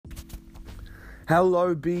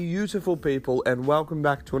Hello, beautiful people, and welcome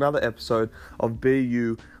back to another episode of Be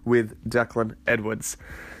You with Declan Edwards.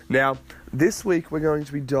 Now, this week we're going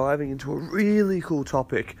to be diving into a really cool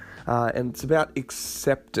topic, and it's about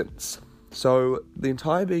acceptance. So, the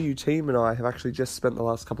entire Be You team and I have actually just spent the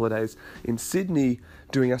last couple of days in Sydney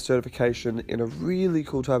doing our certification in a really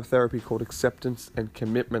cool type of therapy called acceptance and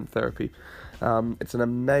commitment therapy. It's an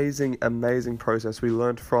amazing process. We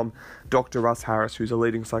learned from Dr. Russ Harris, who's a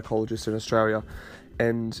leading psychologist in Australia,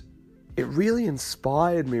 and it really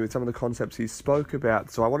inspired me with some of the concepts he spoke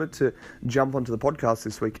about. So I wanted to jump onto the podcast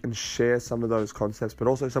this week and share some of those concepts, but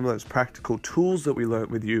also some of those practical tools that we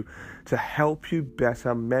learned with you to help you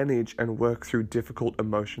better manage and work through difficult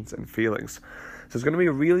emotions and feelings. So it's going to be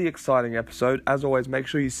a really exciting episode. As always, make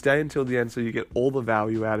sure you stay until the end so you get all the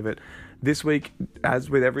value out of it. This week, as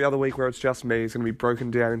with every other week where it's just me, it's going to be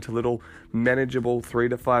broken down into little manageable 3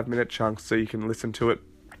 to 5 minute chunks so you can listen to it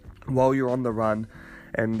while you're on the run.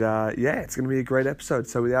 And it's going to be a great episode.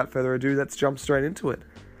 So without further ado, let's jump straight into it.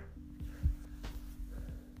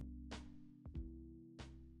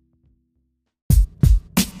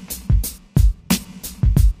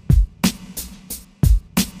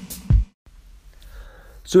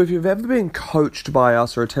 So if you've ever been coached by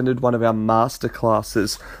us or attended one of our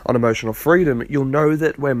masterclasses on emotional freedom, you'll know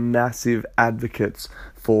that we're massive advocates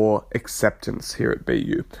for acceptance here at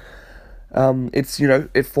BU.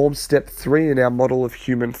 It forms step 3 in our model of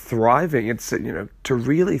human thriving. It's, to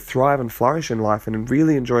really thrive and flourish in life and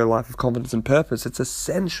really enjoy a life of confidence and purpose. It's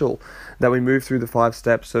essential that we move through the 5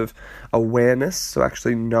 steps of awareness, so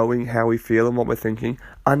actually knowing how we feel and what we're thinking,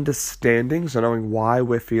 understanding, so knowing why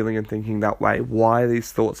we're feeling and thinking that way, why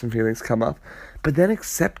these thoughts and feelings come up, but then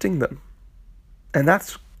accepting them. And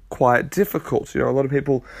that's quite difficult. A lot of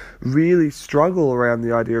people really struggle around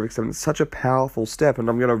the idea of acceptance. It's such a powerful step, and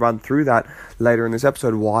I'm going to run through that later in this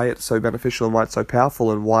episode, why it's so beneficial and why it's so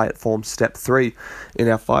powerful and why it forms step 3 in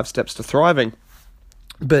our 5 steps to thriving.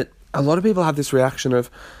 But a lot of people have this reaction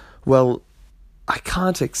of, well, I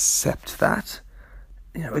can't accept that.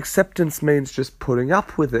 Acceptance means just putting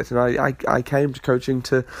up with it. And I came to coaching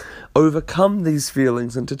to overcome these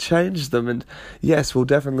feelings and to change them. And yes, we'll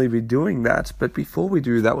definitely be doing that. But before we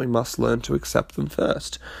do that, we must learn to accept them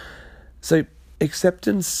first. So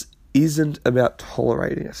acceptance isn't about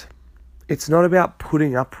tolerating it. It's not about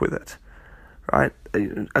putting up with it, right?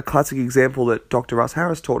 A classic example that Dr. Russ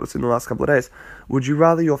Harris taught us in the last couple of days. Would you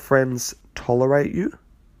rather your friends tolerate you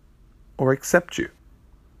or accept you?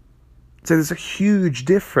 So there's a huge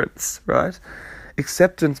difference, right?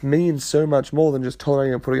 Acceptance means so much more than just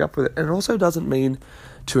tolerating and putting up with it. And it also doesn't mean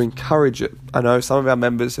to encourage it. I know some of our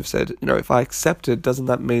members have said, if I accept it, doesn't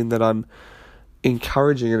that mean that I'm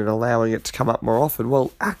encouraging it and allowing it to come up more often?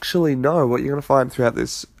 Well, actually, no. What you're going to find throughout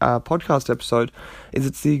this podcast episode is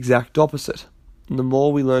it's the exact opposite. And the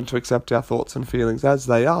more we learn to accept our thoughts and feelings as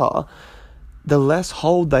they are, the less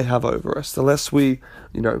hold they have over us, the less we,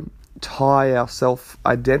 tie our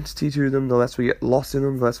self-identity to them, the less we get lost in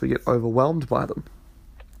them, the less we get overwhelmed by them.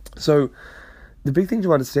 So the big thing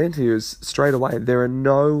to understand here is, straight away, there are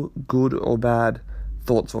no good or bad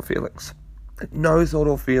thoughts or feelings. No thought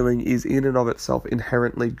or feeling is in and of itself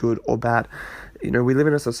inherently good or bad. We live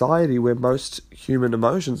in a society where most human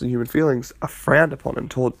emotions and human feelings are frowned upon and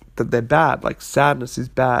taught that they're bad. Like sadness is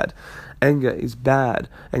bad, anger is bad,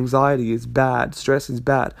 anxiety is bad, stress is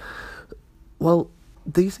bad. Well,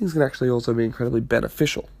 these things can actually also be incredibly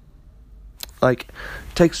beneficial. Like,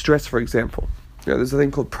 take stress, for example. There's a thing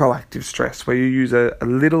called proactive stress, where you use a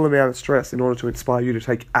little amount of stress in order to inspire you to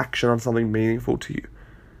take action on something meaningful to you.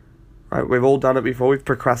 Right? We've all done it before. We've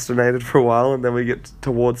procrastinated for a while, and then we get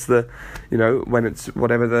towards the, when it's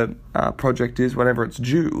whatever the project is, whenever it's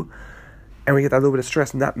due, and we get that little bit of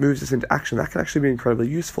stress, and that moves us into action. That can actually be incredibly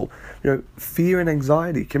useful. Fear and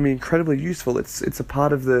anxiety can be incredibly useful. It's a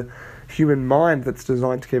part of the human mind that's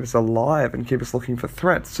designed to keep us alive and keep us looking for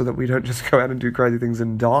threats so that we don't just go out and do crazy things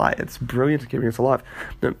and die. It's brilliant at keeping us alive.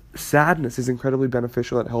 Sadness is incredibly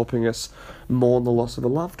beneficial at helping us mourn the loss of a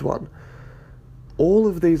loved one. All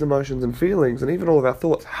of these emotions and feelings, and even all of our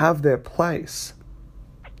thoughts, have their place.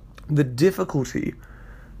 The difficulty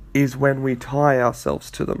is when we tie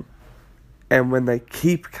ourselves to them and when they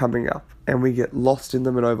keep coming up and we get lost in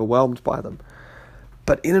them and overwhelmed by them.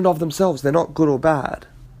 But in and of themselves, they're not good or bad.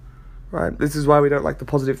 Right? This is why we don't like the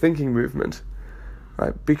positive thinking movement,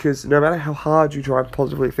 right? Because no matter how hard you try and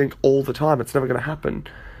positively think all the time, it's never going to happen.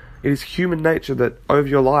 It is human nature that over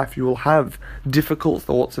your life you will have difficult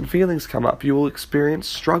thoughts and feelings come up. You will experience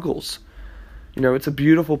struggles. It's a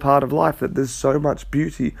beautiful part of life that there's so much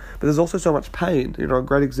beauty, but there's also so much pain. A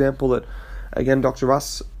great example that, again, Dr.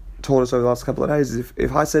 Russ taught us over the last couple of days is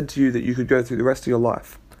if I said to you that you could go through the rest of your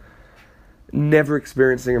life never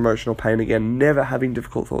experiencing emotional pain again, never having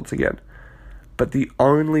difficult thoughts again, but the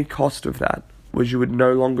only cost of that was you would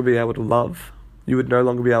no longer be able to love, you would no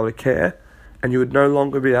longer be able to care, and you would no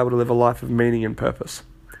longer be able to live a life of meaning and purpose.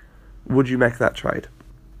 Would you make that trade?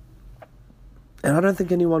 And I don't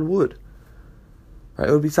think anyone would. Right?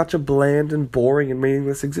 It would be such a bland and boring and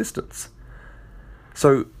meaningless existence.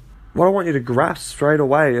 So what I want you to grasp straight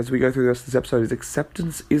away as we go through the rest of this episode is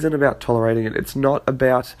acceptance isn't about tolerating it. It's not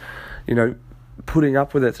about, putting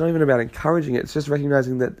up with it. It's not even about encouraging it. It's just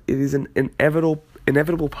recognizing that it is an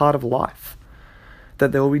inevitable part of life,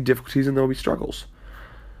 that there will be difficulties and there will be struggles.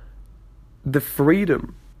 The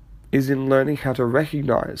freedom is in learning how to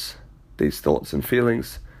recognize these thoughts and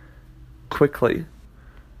feelings quickly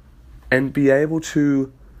and be able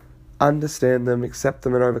to understand them, accept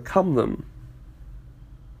them, and overcome them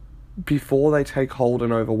before they take hold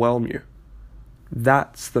and overwhelm you.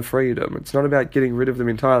 That's the freedom. It's not about getting rid of them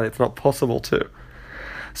entirely. It's not possible to.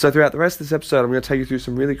 So throughout the rest of this episode, I'm going to take you through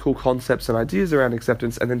some really cool concepts and ideas around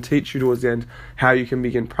acceptance and then teach you towards the end how you can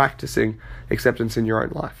begin practicing acceptance in your own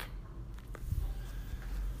life.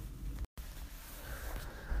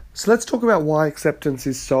 So let's talk about why acceptance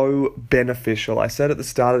is so beneficial. I said at the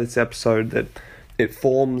start of this episode that it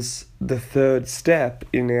forms the third step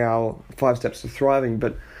in our 5 steps to thriving,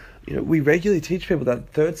 but we regularly teach people that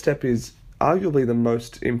the third step is arguably the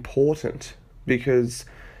most important, because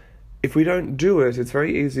if we don't do it, it's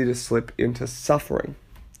very easy to slip into suffering.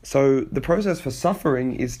 So the process for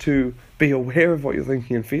suffering is to be aware of what you're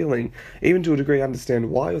thinking and feeling, even to a degree understand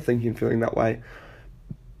why you're thinking and feeling that way,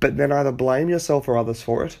 but then either blame yourself or others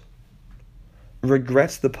for it,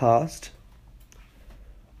 regret the past,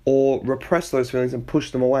 or repress those feelings and push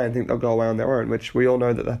them away and think they'll go away on their own, which we all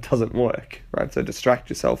know that doesn't work, right? So distract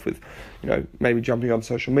yourself with, maybe jumping on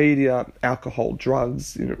social media, alcohol,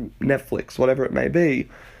 drugs, Netflix, whatever it may be,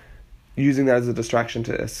 using that as a distraction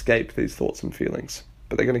to escape these thoughts and feelings.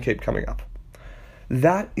 But they're going to keep coming up.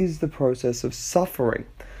 That is the process of suffering.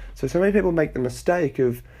 So many people make the mistake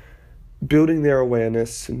of building their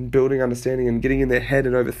awareness and building understanding and getting in their head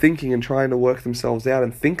and overthinking and trying to work themselves out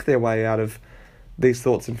and think their way out of these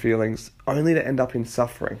thoughts and feelings, only to end up in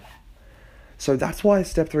suffering. So that's why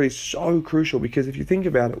step 3 is so crucial, because if you think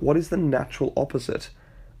about it, what is the natural opposite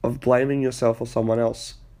of blaming yourself or someone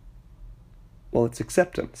else? Well, it's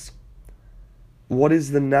acceptance. What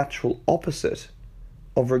is the natural opposite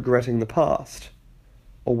of regretting the past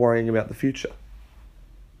or worrying about the future?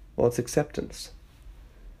 Well, it's acceptance.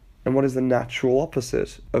 And what is the natural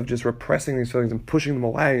opposite of just repressing these feelings and pushing them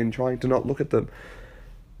away and trying to not look at them?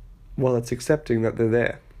 Well, it's accepting that they're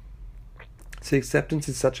there. See, acceptance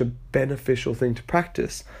is such a beneficial thing to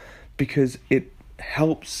practice because it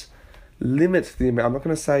helps limit the amount. I'm not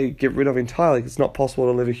going to say get rid of entirely, because it's not possible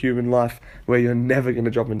to live a human life where you're never going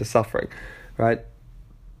to drop into suffering, right?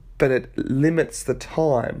 But it limits the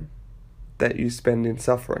time that you spend in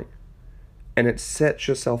suffering, and it sets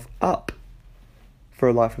yourself up for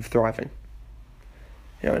a life of thriving.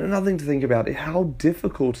 And another thing to think about is how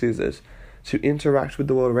difficult is it to interact with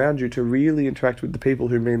the world around you, to really interact with the people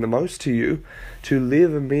who mean the most to you, to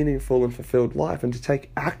live a meaningful and fulfilled life, and to take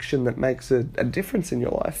action that makes a difference in your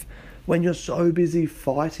life when you're so busy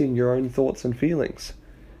fighting your own thoughts and feelings.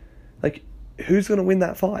 Like, who's going to win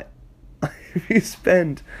that fight? If you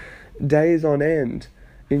spend days on end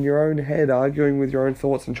in your own head arguing with your own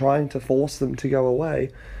thoughts and trying to force them to go away,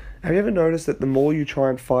 have you ever noticed that the more you try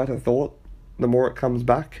and fight a thought, the more it comes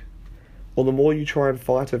back? Or the more you try and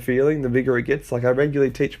fight a feeling, the bigger it gets? Like, I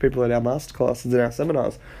regularly teach people at our masterclasses and our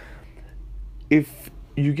seminars, if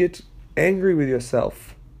you get angry with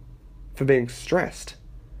yourself for being stressed,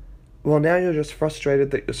 well, now you're just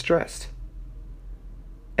frustrated that you're stressed.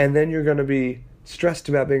 And then you're going to be stressed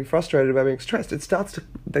about being frustrated about being stressed.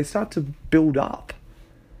 They start to build up,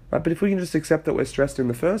 right? But if we can just accept that we're stressed in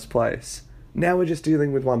the first place, now we're just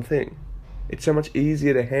dealing with one thing. It's so much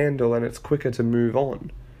easier to handle and it's quicker to move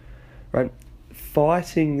on, right?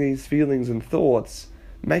 Fighting these feelings and thoughts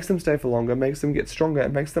makes them stay for longer, makes them get stronger,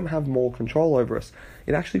 it makes them have more control over us.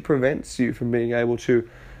 It actually prevents you from being able to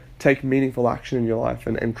take meaningful action in your life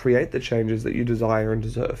and create the changes that you desire and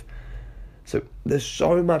deserve. So there's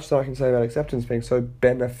so much that I can say about acceptance being so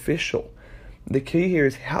beneficial. The key here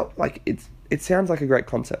is how, it sounds like a great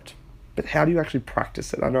concept, But how do you actually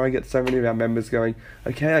practice it? I know I get so many of our members going,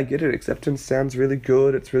 okay, I get it. Acceptance sounds really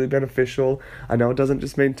good. It's really beneficial. I know it doesn't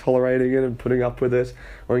just mean tolerating it and putting up with it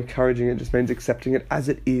or encouraging it. It just means accepting it as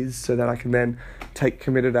it is so that I can then take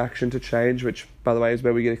committed action to change, which, by the way, is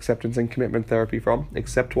where we get acceptance and commitment therapy from.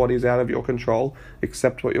 Accept what is out of your control.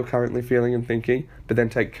 Accept what you're currently feeling and thinking, but then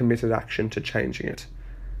take committed action to changing it,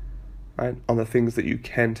 right? On the things that you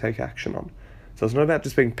can take action on. So it's not about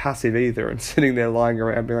just being passive either and sitting there lying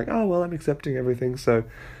around being like, oh, well, I'm accepting everything, so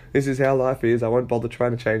this is how life is. I won't bother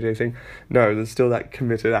trying to change anything. No, there's still that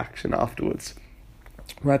committed action afterwards.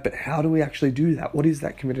 Right, but how do we actually do that? What is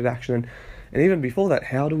that committed action? And even before that,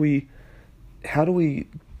 how do we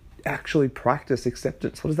actually practice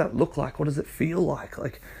acceptance? What does that look like? What does it feel like?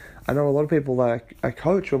 Like, I know a lot of people that I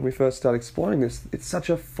coach, when we first start exploring this, it's such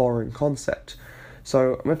a foreign concept.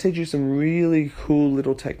 So I'm going to teach you some really cool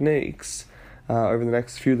little techniques over the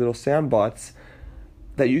next few little sound bites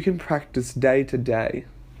that you can practice day to day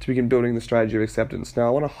to begin building the strategy of acceptance. Now, I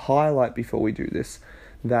want to highlight before we do this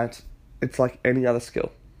that it's like any other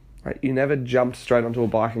skill, right? You never jumped straight onto a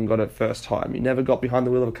bike and got it first time. You never got behind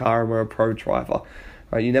the wheel of a car and were a pro driver,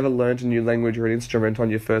 right? You never learned a new language or an instrument on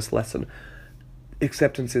your first lesson.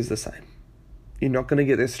 Acceptance is the same. You're not going to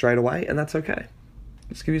get this straight away, and that's okay.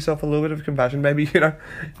 Just give yourself a little bit of compassion. Maybe,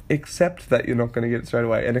 accept that you're not going to get it straight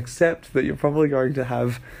away, and accept that you're probably going to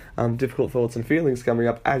have difficult thoughts and feelings coming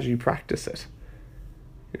up as you practice it.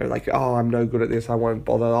 Like, oh, I'm no good at this, I won't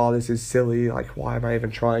bother, oh, this is silly, like, why am I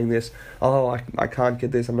even trying this, oh, I can't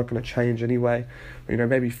get this, I'm not going to change anyway.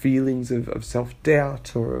 Maybe feelings of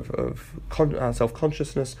self-doubt or of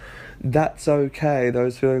self-consciousness. That's okay.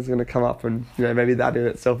 Those feelings are going to come up, and maybe that in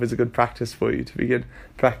itself is a good practice for you to begin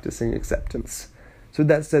practicing acceptance. So with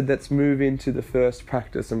that said, let's move into the first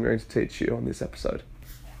practice I'm going to teach you on this episode.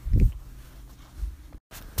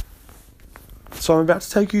 So I'm about to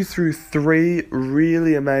take you through 3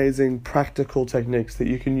 really amazing practical techniques that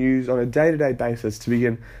you can use on a day-to-day basis to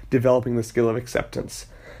begin developing the skill of acceptance.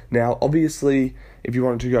 Now, obviously, if you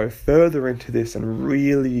wanted to go further into this and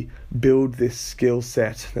really build this skill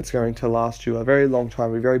set that's going to last you a very long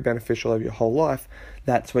time, be very beneficial over your whole life,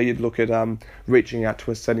 that's where you'd look at reaching out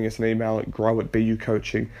to us, sending us an email at grow@BU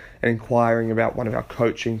Coaching and inquiring about one of our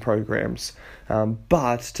coaching programs.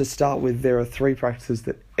 But to start with, there are 3 practices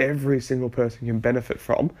that every single person can benefit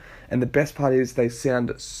from. And the best part is they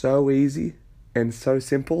sound so easy and so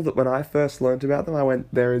simple that when I first learned about them, I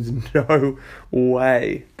went, there is no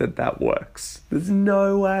way that works. There's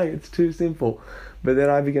no way. It's too simple. But then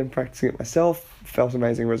I began practicing it myself, felt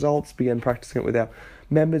amazing results, began practicing it with our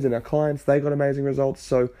members and our clients. They got amazing results.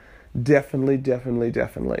 So definitely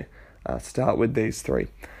start with these 3.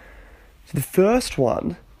 So the first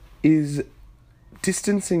one is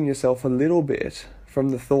distancing yourself a little bit from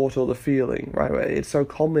the thought or the feeling, right? It's so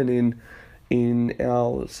common in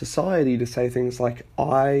our society to say things like,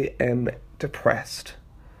 I am depressed.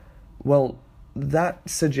 Well, that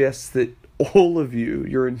suggests that all of you,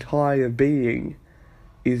 your entire being,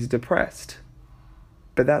 is depressed.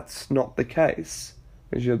 But that's not the case.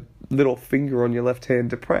 Is your little finger on your left hand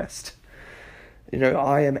depressed?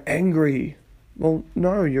 I am angry. Well,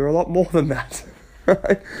 no, you're a lot more than that.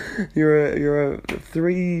 Right? You're a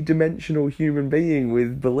 3-dimensional human being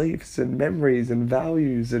with beliefs and memories and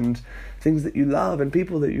values and things that you love and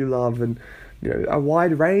people that you love and a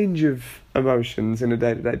wide range of emotions in a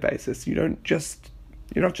day-to-day basis. You're not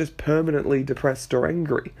just permanently depressed or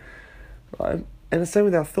angry, right? And the same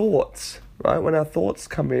with our thoughts, right? When our thoughts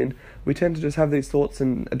come in, we tend to just have these thoughts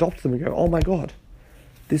and adopt them and go, oh my God,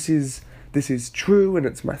 this is true and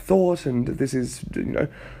it's my thought and this is,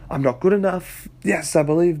 I'm not good enough. Yes, I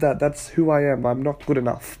believe that. That's who I am. I'm not good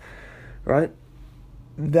enough, right?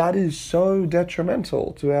 That is so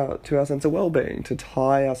detrimental to our sense of well-being, to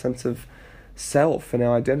tie our sense of self and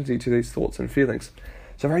our identity to these thoughts and feelings.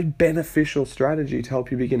 So a very beneficial strategy to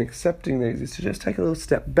help you begin accepting these is to just take a little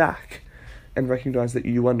step back and recognize that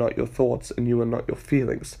you are not your thoughts and you are not your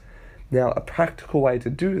feelings. Now, a practical way to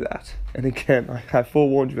do that, and again, I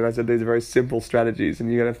forewarned you when I said these are very simple strategies,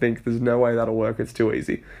 and you're going to think there's no way that'll work, it's too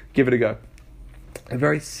easy. Give it a go. A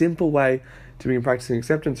very simple way to begin practicing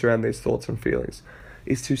acceptance around these thoughts and feelings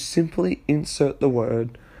is to simply insert the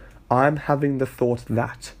word, I'm having the thought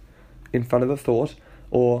that, in front of the thought,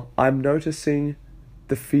 or I'm noticing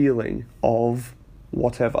the feeling of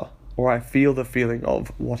whatever, or I feel the feeling of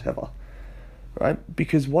whatever. Right?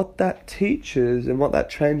 Because what that teaches and what that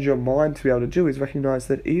trains your mind to be able to do is recognize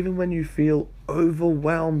that even when you feel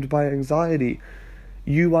overwhelmed by anxiety,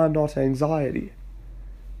 you are not anxiety.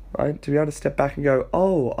 Right? To be able to step back and go,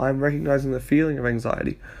 oh, I'm recognizing the feeling of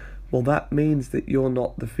anxiety. Well, that means that you're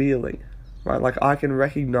not the feeling. right? Like, I can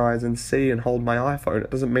recognize and see and hold my iPhone.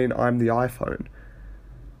 It doesn't mean I'm the iPhone.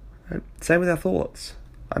 Right? Same with our thoughts.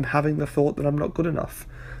 I'm having the thought that I'm not good enough.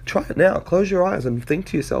 Try it now. Close your eyes and think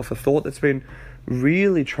to yourself a thought that's been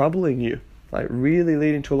really troubling you, like really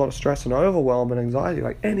leading to a lot of stress and overwhelm and anxiety,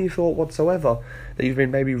 like any thought whatsoever that you've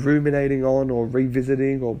been maybe ruminating on or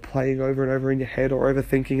revisiting or playing over and over in your head or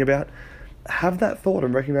overthinking about. Have that thought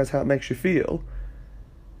and recognize how it makes you feel.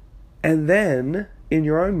 And then, in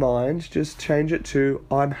your own mind, just change it to,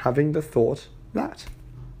 I'm having the thought that.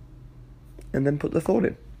 And then put the thought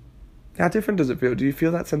in. How different does it feel? Do you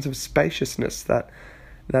feel that sense of spaciousness, that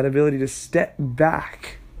ability to step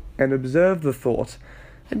back and observe the thought?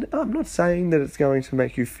 And I'm not saying that it's going to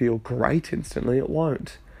make you feel great instantly. It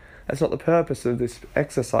won't. That's not the purpose of this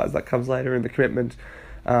exercise. That comes later in the commitment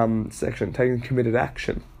section, taking committed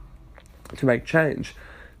action to make change.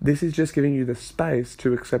 This is just giving you the space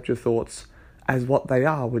to accept your thoughts as what they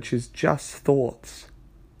are, which is just thoughts.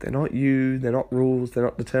 They're not you, they're not rules, they're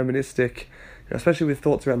not deterministic. Especially with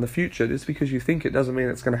thoughts around the future, just because you think it doesn't mean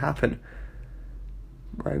it's going to happen.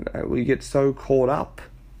 Right? We get so caught up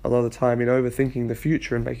a lot of the time in overthinking the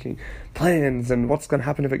future and making plans and what's going to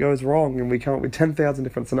happen if it goes wrong, and we come up with 10,000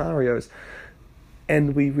 different scenarios,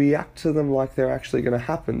 and we react to them like they're actually going to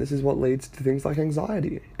happen. This is what leads to things like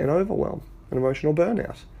anxiety and overwhelm and emotional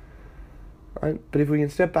burnout. Right? But if we can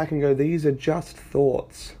step back and go, these are just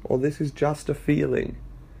thoughts, or this is just a feeling,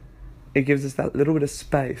 it gives us that little bit of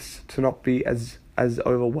space to not be as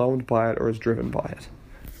overwhelmed by it or as driven by it.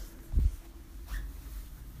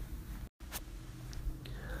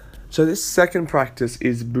 So this second practice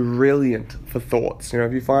is brilliant for thoughts.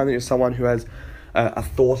 If you find that you're someone who has a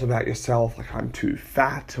thought about yourself, like I'm too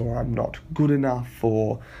fat, or I'm not good enough,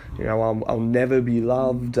 or I'll never be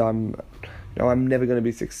loved, I'm never going to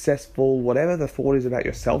be successful, whatever the thought is about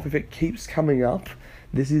yourself, if it keeps coming up,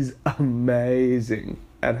 this is amazing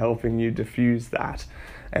at helping you diffuse that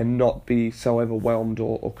and not be so overwhelmed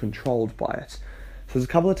or controlled by it. So there's a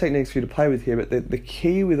couple of techniques for you to play with here, but the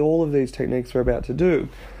key with all of these techniques we're about to do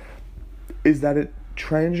is that it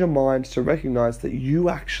trains your mind to recognize that you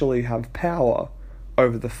actually have power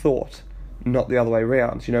over the thought, not the other way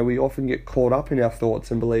around. We often get caught up in our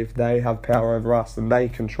thoughts and believe they have power over us and they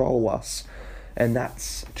control us, and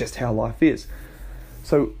that's just how life is.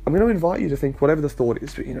 So I'm going to invite you to think whatever the thought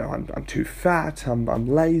is. I'm too fat. I'm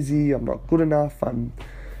lazy. I'm not good enough. I'm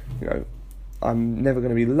never going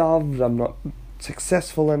to be loved. I'm not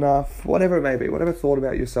successful enough. Whatever it may be, whatever thought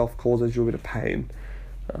about yourself causes you a bit of pain,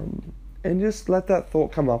 and just let that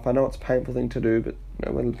thought come up. I know it's a painful thing to do, but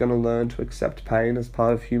we're going to learn to accept pain as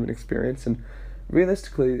part of human experience. And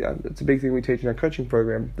realistically, it's a big thing we teach in our coaching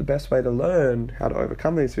program. The best way to learn how to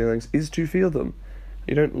overcome these feelings is to feel them.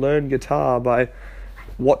 You don't learn guitar by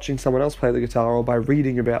watching someone else play the guitar or by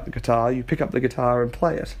reading about the guitar. You pick up the guitar and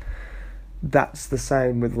play it. That's the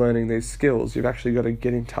same with learning these skills. You've actually got to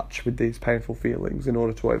get in touch with these painful feelings in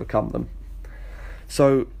order to overcome them.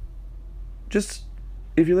 So just,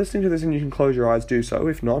 if you're listening to this and you can close your eyes, do so.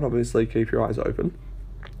 If not, obviously keep your eyes open.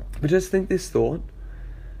 But just think this thought,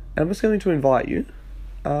 and I'm just going to invite you,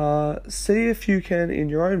 see if you can, in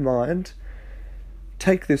your own mind,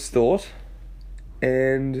 take this thought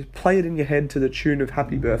and play it in your head to the tune of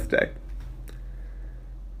Happy Birthday.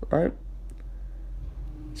 Right?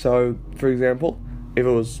 So, for example, if it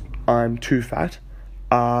was, I'm too fat,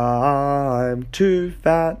 I'm too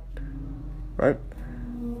fat, right?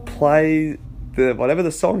 Play whatever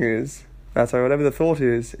the song is, whatever the thought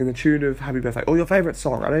is, in the tune of Happy Birthday, or your favourite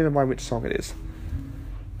song. I don't even mind which song it is.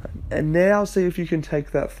 And now see if you can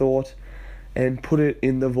take that thought and put it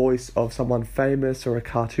in the voice of someone famous or a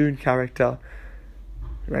cartoon character,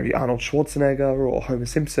 maybe Arnold Schwarzenegger or Homer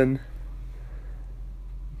Simpson,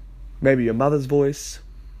 maybe your mother's voice,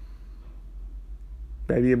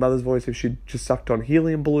 if she just sucked on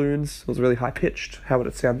helium balloons, it was really high-pitched, how would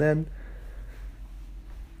it sound then?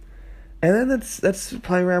 And then let's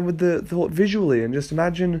play around with the thought visually, and just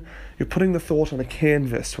imagine you're putting the thought on a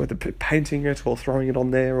canvas, whether painting it or throwing it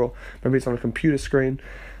on there, or maybe it's on a computer screen,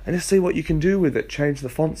 and just see what you can do with it. Change the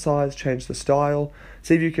font size, change the style,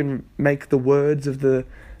 see if you can make the words of the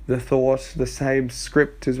thought the same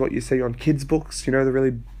script as what you see on kids' books, the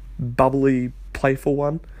really bubbly, playful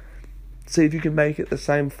one. See if you can make it the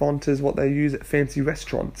same font as what they use at fancy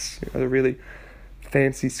restaurants, the really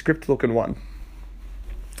fancy script-looking one.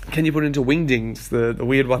 Can you put it into Wingdings, the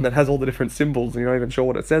weird one that has all the different symbols and you're not even sure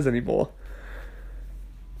what it says anymore?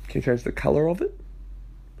 Can you change the colour of it?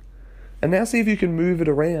 And now see if you can move it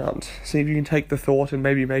around. See if you can take the thought and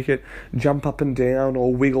maybe make it jump up and down,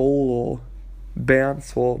 or wiggle, or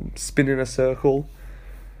bounce, or spin in a circle.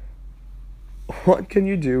 what can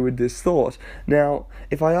you do with this thought? Now,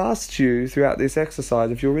 if I asked you throughout this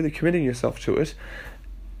exercise, if you're really committing yourself to it,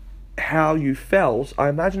 how you felt, I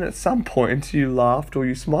imagine at some point you laughed or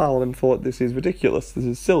you smiled and thought, this is ridiculous, this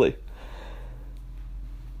is silly.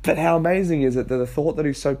 But how amazing is it that a thought that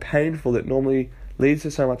is so painful, that normally leads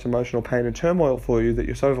to so much emotional pain and turmoil for you, that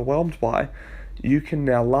you're so overwhelmed by, you can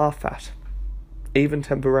now laugh at, even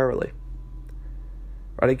temporarily.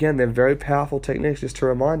 Right, again, they're very powerful techniques just to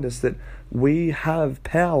remind us that we have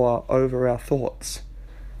power over our thoughts.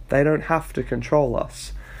 They don't have to control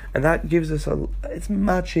us. And that gives us it's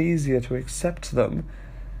much easier to accept them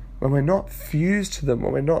when we're not fused to them,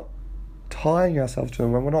 when we're not tying ourselves to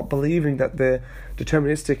them, when we're not believing that they're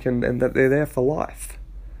deterministic and that they're there for life.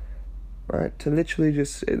 Right? To literally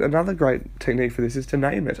just, another great technique for this is to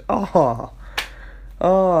name it. The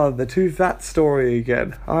too fat story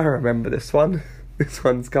again. I remember this one. This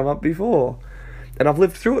one's come up before. And I've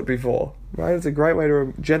lived through it before. Right? It's a great way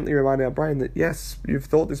to gently remind our brain that yes, you've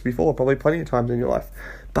thought this before, probably plenty of times in your life,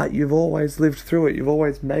 but you've always lived through it. You've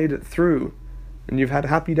always made it through. And you've had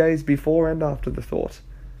happy days before and after the thought.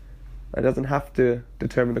 It doesn't have to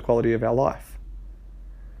determine the quality of our life.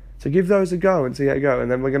 So give those a go and see how you go.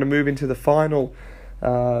 And then we're going to move into the final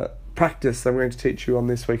practice that I'm going to teach you on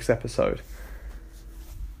this week's episode.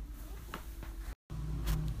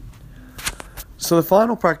 So the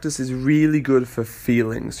final practice is really good for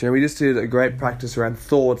feelings. We just did a great practice around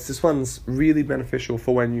thoughts. This one's really beneficial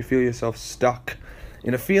for when you feel yourself stuck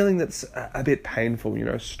in a feeling that's a bit painful.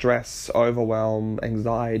 Stress, overwhelm,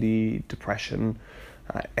 anxiety, depression,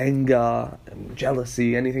 anger,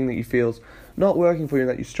 jealousy, anything that you feel's not working for you and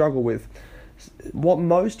that you struggle with. What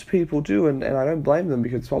most people do, and I don't blame them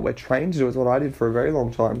because it's what we're trained to do, it's what I did for a very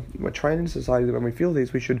long time. We're trained in society that when we feel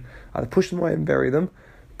these, we should either push them away and bury them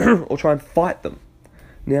or try and fight them.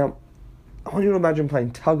 Now, I want you to imagine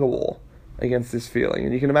playing tug-of-war against this feeling.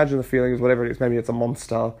 And you can imagine the feeling as whatever it is. Maybe it's a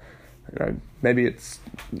monster, maybe it's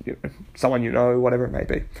someone whatever it may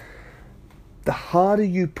be. The harder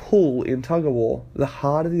you pull in tug-of-war, the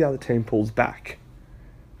harder the other team pulls back.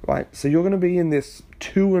 Right? So you're going to be in this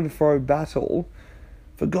to and fro battle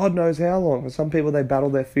for God knows how long. For some people, they battle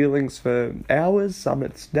their feelings for hours, some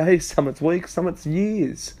it's days, some it's weeks, some it's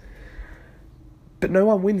years. But no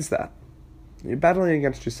one wins that. You're battling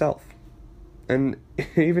against yourself. And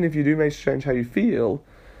even if you do make change how you feel,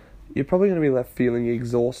 you're probably going to be left feeling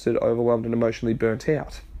exhausted, overwhelmed, and emotionally burnt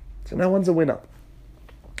out. So no one's a winner.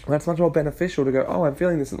 That's much more beneficial to go, I'm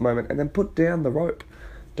feeling this at the moment, and then put down the rope.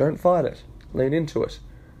 Don't fight it. Lean into it.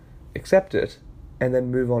 Accept it, and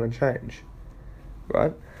then move on and change.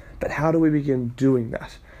 Right? But how do we begin doing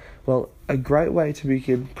that? Well, a great way to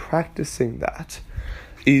begin practicing that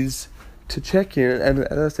is to check in, and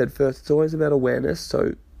as I said first, it's always about awareness,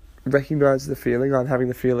 so recognize the feeling. I'm having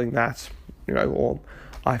the feeling that, or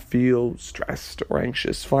I feel stressed or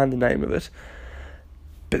anxious, find the name of it.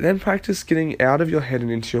 But then practice getting out of your head and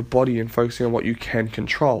into your body and focusing on what you can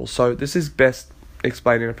control. So this is best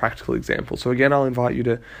explained in a practical example. So again, I'll invite you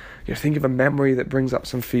to think of a memory that brings up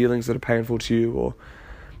some feelings that are painful to you, or,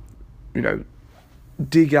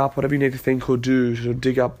 dig up whatever you need to think or do to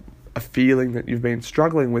dig up a feeling that you've been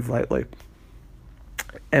struggling with lately.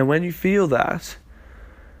 And when you feel that,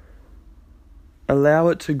 allow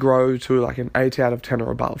it to grow to like an 8 out of 10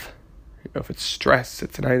 or above. If it's stress,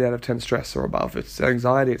 it's an 8 out of 10 stress or above. If it's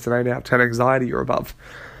anxiety, it's an 8 out of 10 anxiety or above.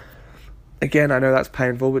 Again, I know that's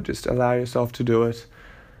painful, but just allow yourself to do it,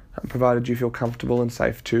 provided you feel comfortable and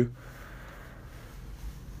safe to.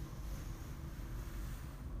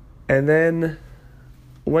 And then,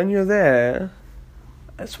 when you're there,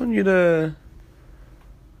 I just want you to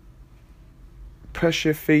press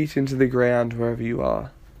your feet into the ground wherever you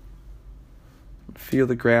are. Feel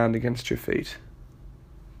the ground against your feet.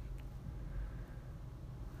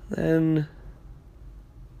 Then,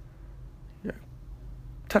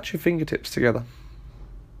 touch your fingertips together.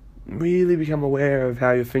 Really become aware of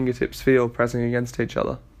how your fingertips feel pressing against each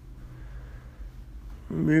other.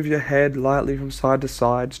 Move your head lightly from side to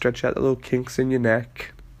side, stretch out the little kinks in your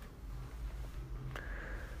neck.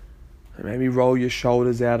 Maybe roll your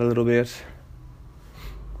shoulders out a little bit.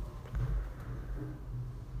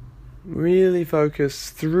 Really focus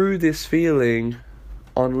through this feeling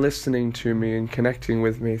on listening to me and connecting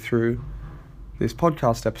with me through this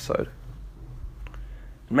podcast episode.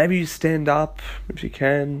 Maybe you stand up if you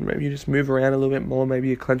can. Maybe you just move around a little bit more. Maybe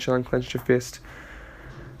you clench and unclench your fist.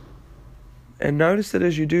 And notice that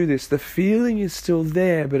as you do this, the feeling is still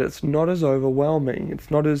there, but it's not as overwhelming.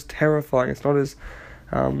 It's not as terrifying. It's not as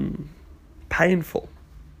painful.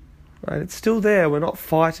 Right? It's still there. We're not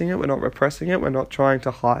fighting it. We're not repressing it. We're not trying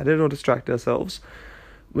to hide it or distract ourselves.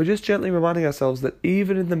 we're just gently reminding ourselves that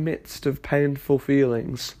even in the midst of painful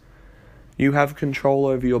feelings, you have control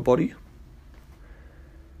over your body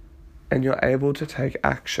and you're able to take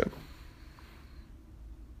action.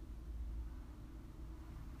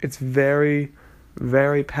 It's very,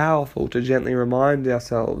 very powerful to gently remind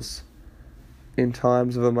ourselves in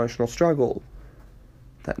times of emotional struggle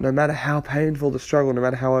that no matter how painful the struggle, no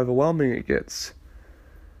matter how overwhelming it gets,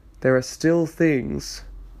 there are still things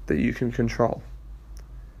that you can control.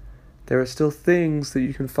 There are still things that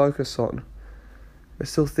you can focus on. There's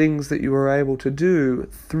still things that you are able to do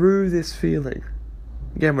through this feeling.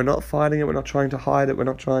 Again, we're not fighting it, we're not trying to hide it, we're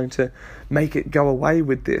not trying to make it go away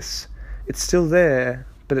with this. It's still there,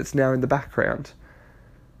 but it's now in the background.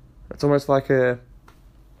 It's almost like a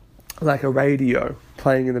radio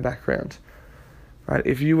playing in the background. Right?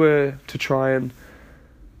 If you were to try and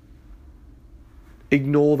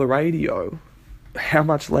ignore the radio, how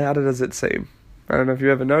much louder does it seem? I don't know if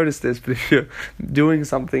you ever noticed this, but if you're doing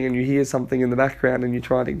something and you hear something in the background and you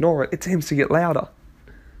try and ignore it, it seems to get louder.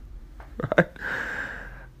 Right?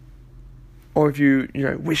 Or if you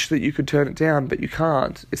wish that you could turn it down, but you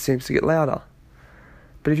can't, it seems to get louder.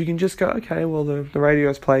 But if you can just go, okay, well, the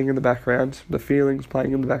radio's playing in the background, the feeling's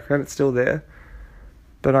playing in the background, it's still there,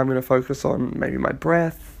 but I'm going to focus on maybe my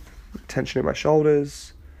breath, tension in my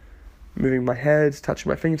shoulders, moving my head, touching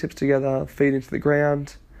my fingertips together, feet into the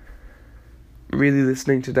ground, really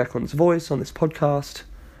listening to Declan's voice on this podcast.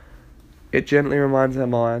 It gently reminds our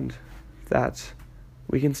mind that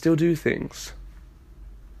we can still do things.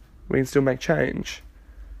 We can still make change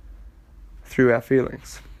through our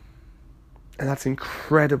feelings. And that's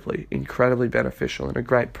incredibly, incredibly beneficial and a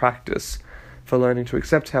great practice for learning to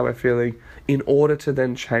accept how we're feeling in order to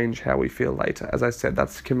then change how we feel later. As I said,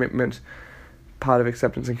 that's commitment. Part of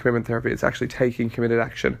acceptance and commitment therapy is actually taking committed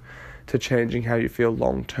action to changing how you feel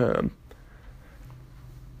long term.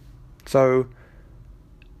 So,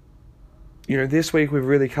 this week we've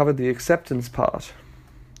really covered the acceptance part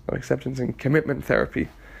of acceptance and commitment therapy.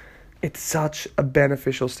 It's such a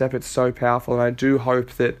beneficial step. It's so powerful. And I do hope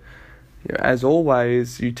that, as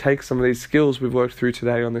always, you take some of these skills we've worked through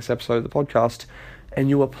today on this episode of the podcast and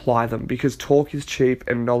you apply them, because talk is cheap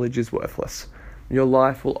and knowledge is worthless. Your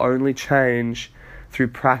life will only change through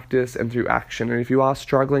practice and through action. And if you are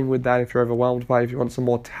struggling with that, if you're overwhelmed by it, if you want some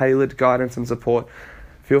more tailored guidance and support,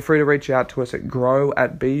 feel free to reach out to us at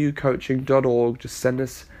grow@bucoaching.org. Just send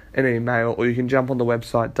us an email, or you can jump on the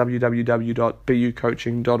website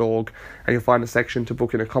www.bucoaching.org and you'll find a section to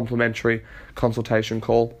book in a complimentary consultation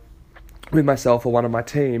call with myself or one of my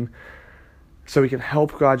team so we can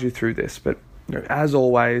help guide you through this. But as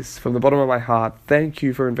always, from the bottom of my heart, thank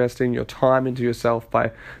you for investing your time into yourself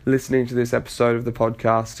by listening to this episode of the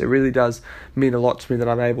podcast. It really does mean a lot to me that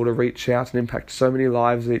I'm able to reach out and impact so many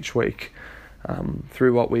lives each week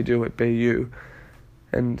through what we do at BU.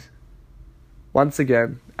 And once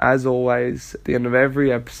again, as always, at the end of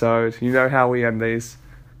every episode, you know how we end these.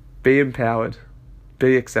 Be empowered,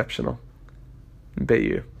 be exceptional, be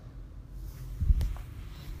you.